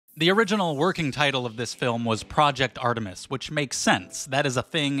The original working title of this film was Project Artemis, which makes sense. That is a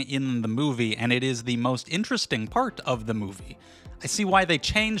thing in the movie, and it is the most interesting part of the movie. I see why they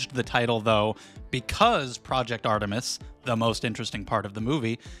changed the title, though, because Project Artemis, the most interesting part of the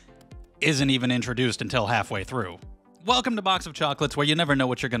movie, isn't even introduced until halfway through. Welcome to Box of Chocolates, where you never know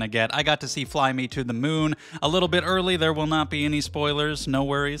what you're gonna get. I got to see Fly Me to the Moon a little bit early. There will not be any spoilers, no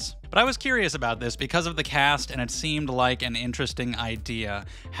worries. But I was curious about this because of the cast, and it seemed like an interesting idea,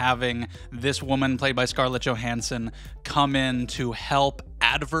 having this woman, played by Scarlett Johansson, come in to help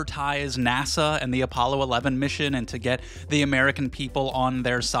advertise NASA and the Apollo 11 mission and to get the American people on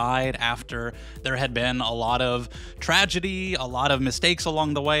their side after there had been a lot of tragedy, a lot of mistakes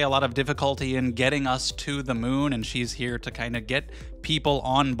along the way, a lot of difficulty in getting us to the moon, and she's here to kind of get people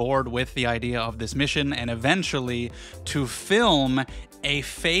on board with the idea of this mission and eventually to film a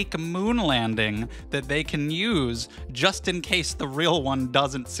fake moon landing that they can use just in case the real one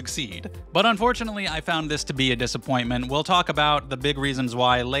doesn't succeed. But unfortunately, I found this to be a disappointment. We'll talk about the big reasons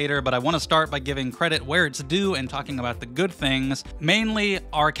why later, but I want to start by giving credit where it's due and talking about the good things, mainly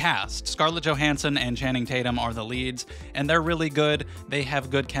our cast. Scarlett Johansson and Channing Tatum are the leads, and they're really good. They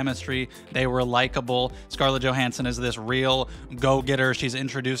have good chemistry. They were likable. Scarlett Johansson is this real go-getter. She's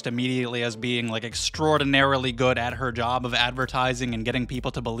introduced immediately as being like extraordinarily good at her job of advertising and getting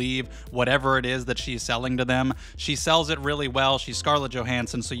people to believe whatever it is that she's selling to them. She sells it really well. She's Scarlett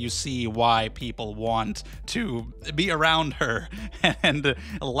Johansson, so you see why people want to be around her and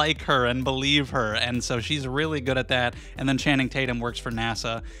like her and believe her, and so she's really good at that. And then Channing Tatum works for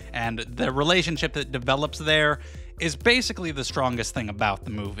NASA, and the relationship that develops there is basically the strongest thing about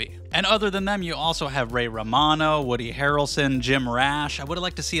the movie. And other than them, you also have Ray Romano, Woody Harrelson, Jim Rash. I would have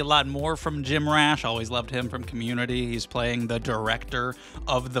liked to see a lot more from Jim Rash. Always loved him from Community. He's playing the director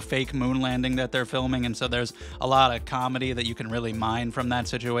of the fake moon landing that they're filming, and so there's a lot of comedy that you can really mine from that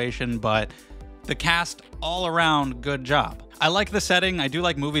situation, but the cast all around, good job. I like the setting. I do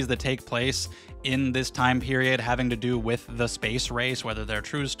like movies that take place in this time period having to do with the space race, whether they're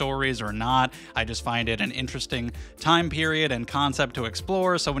true stories or not. I just find it an interesting time period and concept to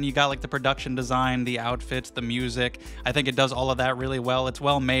explore. So when you got like the production design, the outfits, the music, I think it does all of that really well. It's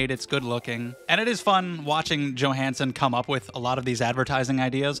well made, it's good looking. And it is fun watching Johansson come up with a lot of these advertising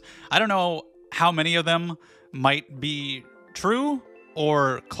ideas. I don't know how many of them might be true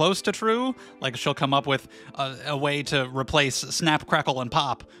or close to true. Like she'll come up with a way to replace Snap, Crackle, and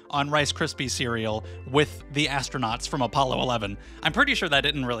Pop on Rice Krispie cereal with the astronauts from Apollo 11. I'm pretty sure that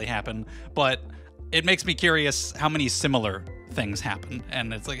didn't really happen, but it makes me curious how many similar things happen.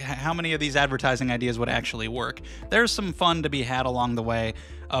 And it's like, how many of these advertising ideas would actually work? There's some fun to be had along the way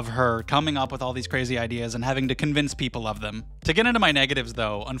of her coming up with all these crazy ideas and having to convince people of them. To get into my negatives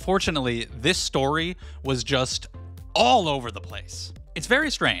though, unfortunately, this story was just all over the place. It's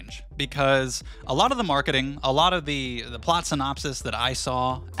very strange because a lot of the marketing, a lot of the plot synopsis that I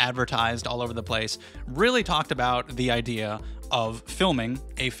saw advertised all over the place really talked about the idea of filming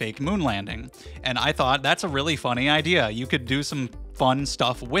a fake moon landing. And I thought that's a really funny idea. You could do some fun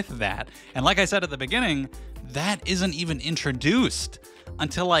stuff with that. And like I said at the beginning, that isn't even introduced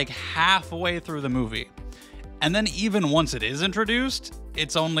until like halfway through the movie. And then even once it is introduced,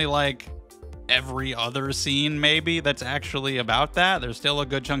 it's only like every other scene maybe that's actually about that. There's still a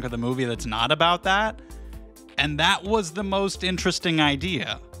good chunk of the movie that's not about that. And that was the most interesting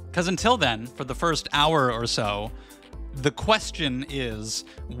idea. Because until then, for the first hour or so, the question is,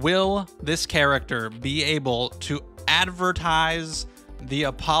 will this character be able to advertise the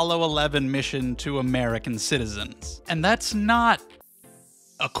Apollo 11 mission to American citizens? And that's not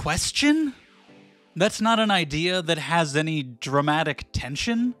a question. That's not an idea that has any dramatic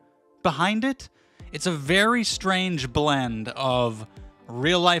tension behind it. It's a very strange blend of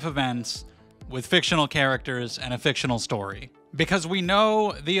real life events with fictional characters and a fictional story. Because we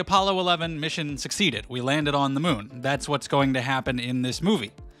know the Apollo 11 mission succeeded. We landed on the moon. That's what's going to happen in this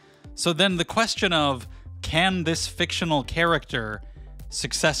movie. So then the question of, can this fictional character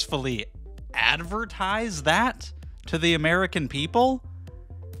successfully advertise that to the American people?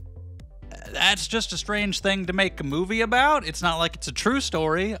 That's just a strange thing to make a movie about. It's not like it's a true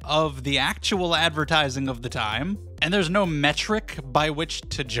story of the actual advertising of the time. And there's no metric by which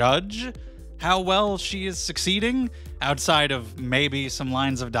to judge how well she is succeeding outside of maybe some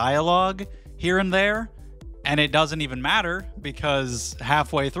lines of dialogue here and there. And it doesn't even matter because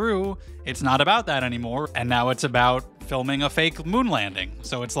halfway through, it's not about that anymore. And now it's about filming a fake moon landing.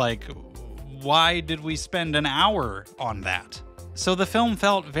 So it's like, why did we spend an hour on that? So the film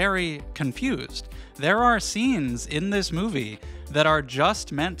felt very confused. There are scenes in this movie that are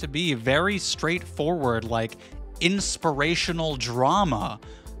just meant to be very straightforward, like inspirational drama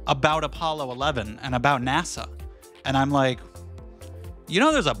about Apollo 11 and about NASA. And I'm like,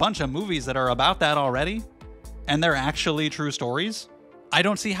 there's a bunch of movies that are about that already, and they're actually true stories. I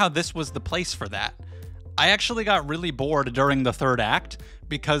don't see how this was the place for that. I actually got really bored during the third act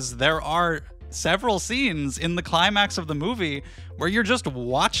because there are several scenes in the climax of the movie where you're just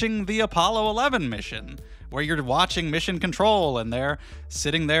watching the Apollo 11 mission, where you're watching mission control and they're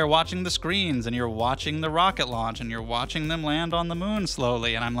sitting there watching the screens and you're watching the rocket launch and you're watching them land on the moon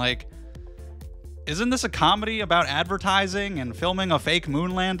slowly. And I'm like, isn't this a comedy about advertising and filming a fake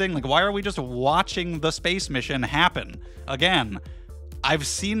moon landing? Like, why are we just watching the space mission happen? Again, I've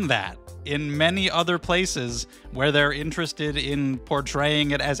seen that in many other places where they're interested in portraying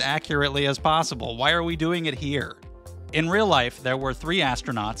it as accurately as possible. Why are we doing it here? In real life, there were 3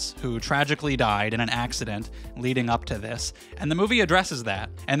 astronauts who tragically died in an accident leading up to this, and the movie addresses that,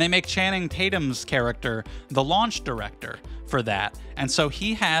 and they make Channing Tatum's character the launch director for that, and so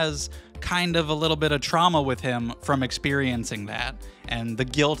he has kind of a little bit of trauma with him from experiencing that, and the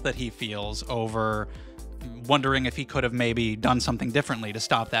guilt that he feels over wondering if he could have maybe done something differently to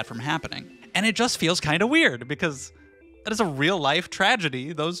stop that from happening. And it just feels kind of weird because that is a real life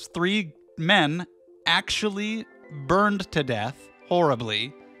tragedy. Those 3 men actually burned to death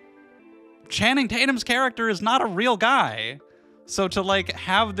horribly. Channing Tatum's character is not a real guy. So to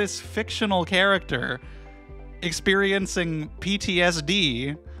have this fictional character experiencing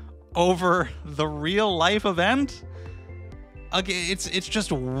PTSD over the real life event, it's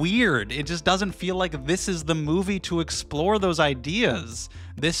just weird. It just doesn't feel like this is the movie to explore those ideas.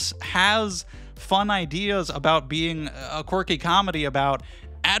 This has fun ideas about being a quirky comedy about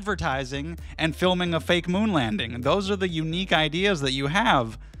advertising and filming a fake moon landing. Those are the unique ideas that you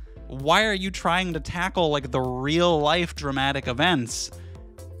have. Why are you trying to tackle the real life dramatic events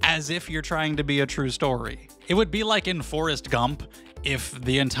as if you're trying to be a true story? It would be like in Forrest Gump if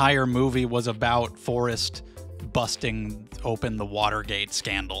the entire movie was about Forrest busting open the Watergate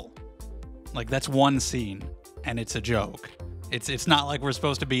scandal. That's one scene and it's a joke. It's not like we're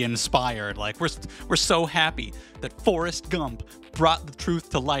supposed to be inspired. We're so happy that Forrest Gump brought the truth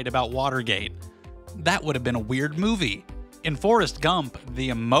to light about Watergate. That would have been a weird movie. In Forrest Gump, the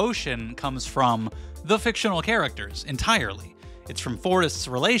emotion comes from the fictional characters entirely. It's from Forrest's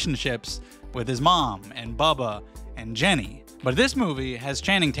relationships with his mom and Bubba and Jenny. But this movie has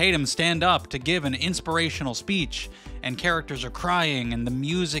Channing Tatum stand up to give an inspirational speech, and characters are crying, and the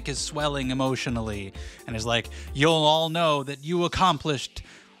music is swelling emotionally, and is like, you'll all know that you accomplished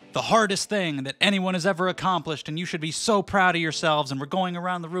the hardest thing that anyone has ever accomplished, and you should be so proud of yourselves, and we're going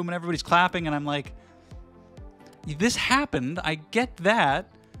around the room, and everybody's clapping, and I'm like, this happened, I get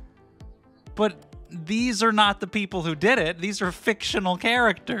that, but these are not the people who did it, these are fictional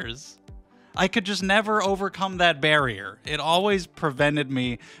characters. I could just never overcome that barrier. It always prevented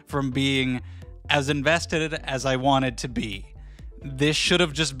me from being as invested as I wanted to be. This should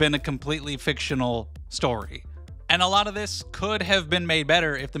have just been a completely fictional story. And a lot of this could have been made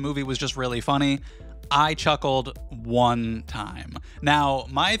better if the movie was just really funny. I chuckled one time. Now,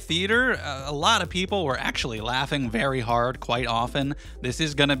 my theater, a lot of people were actually laughing very hard quite often. This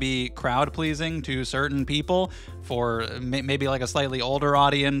is going to be crowd-pleasing to certain people for maybe a slightly older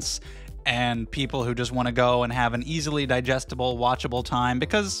audience, and people who just want to go and have an easily digestible, watchable time,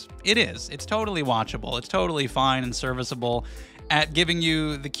 because it's totally watchable. It's totally fine and serviceable at giving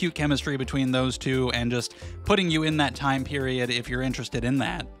you the cute chemistry between those two and just putting you in that time period if you're interested in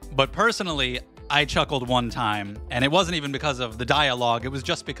that. But personally, I chuckled one time, and it wasn't even because of the dialogue, it was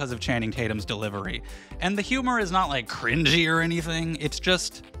just because of Channing Tatum's delivery. And the humor is not cringy or anything, it's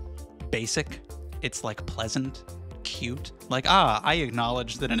just basic. It's pleasant, cute. I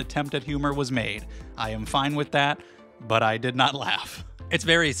acknowledge that an attempt at humor was made. I am fine with that, but I did not laugh. It's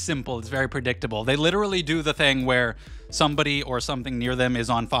very simple, it's very predictable. They literally do the thing where somebody or something near them is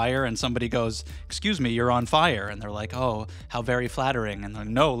on fire and somebody goes, "Excuse me, you're on fire." And they're like, "Oh, how very flattering." And they're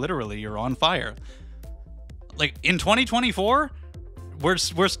like, "No, literally, you're on fire." In 2024, we're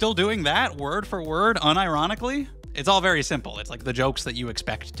still doing that word for word, unironically. It's all very simple. It's the jokes that you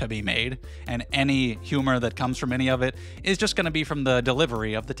expect to be made, and any humor that comes from any of it is just going to be from the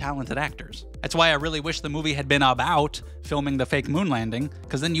delivery of the talented actors. That's why I really wish the movie had been about filming the fake moon landing,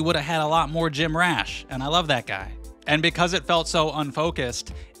 because then you would have had a lot more Jim Rash, and I love that guy. And because it felt so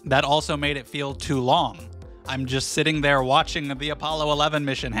unfocused, that also made it feel too long. I'm just sitting there watching the Apollo 11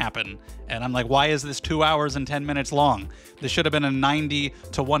 mission happen, and I'm like, why is this 2 hours and 10 minutes long? This should have been a 90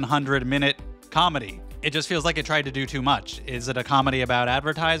 to 100 minute comedy. It just feels like it tried to do too much. Is it a comedy about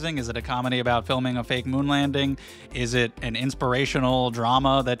advertising? Is it a comedy about filming a fake moon landing? Is it an inspirational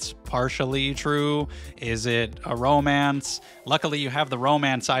drama that's partially true? Is it a romance? Luckily, you have the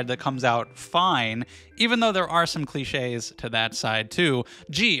romance side that comes out fine, even though there are some cliches to that side too.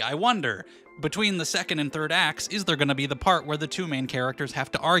 Gee, I wonder, between the second and third acts, is there going to be the part where the two main characters have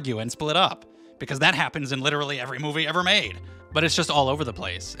to argue and split up? Because that happens in literally every movie ever made. But it's just all over the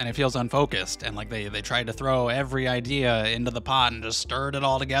place, and it feels unfocused, and like they tried to throw every idea into the pot and just stirred it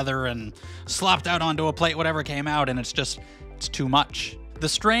all together and slopped out onto a plate whatever came out, and it's too much. The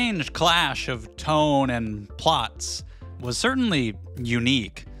strange clash of tone and plots was certainly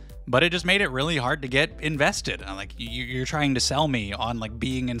unique, but it just made it really hard to get invested. Like, you're trying to sell me on like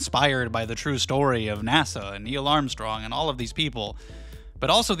being inspired by the true story of NASA and Neil Armstrong and all of these people, but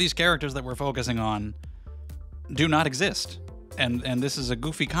also these characters that we're focusing on do not exist. And this is a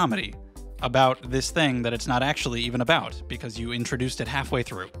goofy comedy about this thing that it's not actually even about, because you introduced it halfway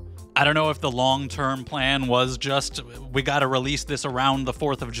through. I don't know if the long-term plan was just, we gotta release this around the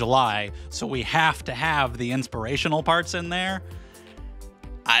 4th of July, so we have to have the inspirational parts in there.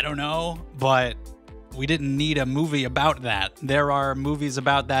 I don't know, but we didn't need a movie about that. There are movies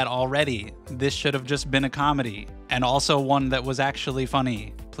about that already. This should have just been a comedy, and also one that was actually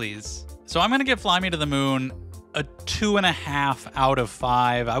funny, please. So I'm gonna give Fly Me to the Moon a 2.5 out of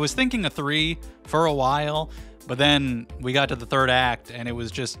 5. I was thinking a 3 for a while, but then we got to the third act and it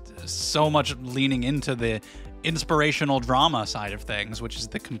was just so much leaning into the inspirational drama side of things, which is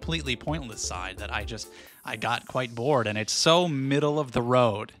the completely pointless side, that I got quite bored. And it's so middle of the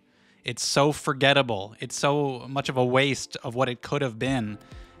road. It's so forgettable. It's so much of a waste of what it could have been.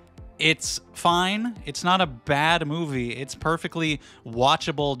 It's fine. It's not a bad movie. It's perfectly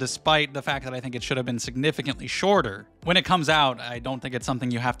watchable, despite the fact that I think it should have been significantly shorter. When it comes out, I don't think it's something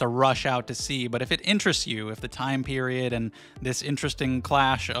you have to rush out to see, but if it interests you, if the time period and this interesting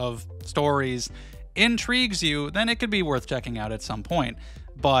clash of stories intrigues you, then it could be worth checking out at some point.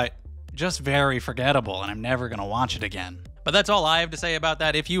 But just very forgettable, and I'm never going to watch it again. But that's all I have to say about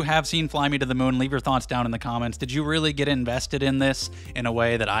that. If you have seen Fly Me to the Moon, leave your thoughts down in the comments. Did you really get invested in this in a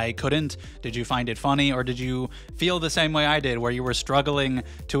way that I couldn't? Did you find it funny, or did you feel the same way I did, where you were struggling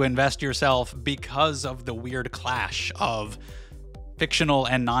to invest yourself because of the weird clash of fictional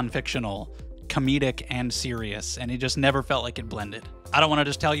and non-fictional, comedic and serious, and it just never felt like it blended? I don't want to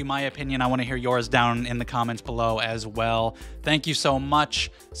just tell you my opinion. I want to hear yours down in the comments below as well. Thank you so much.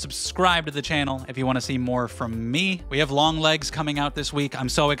 Subscribe to the channel if you want to see more from me. We have Long Legs coming out this week. I'm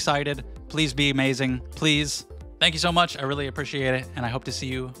so excited. Please be amazing. Please. Thank you so much. I really appreciate it, and I hope to see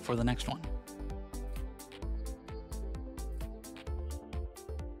you for the next one.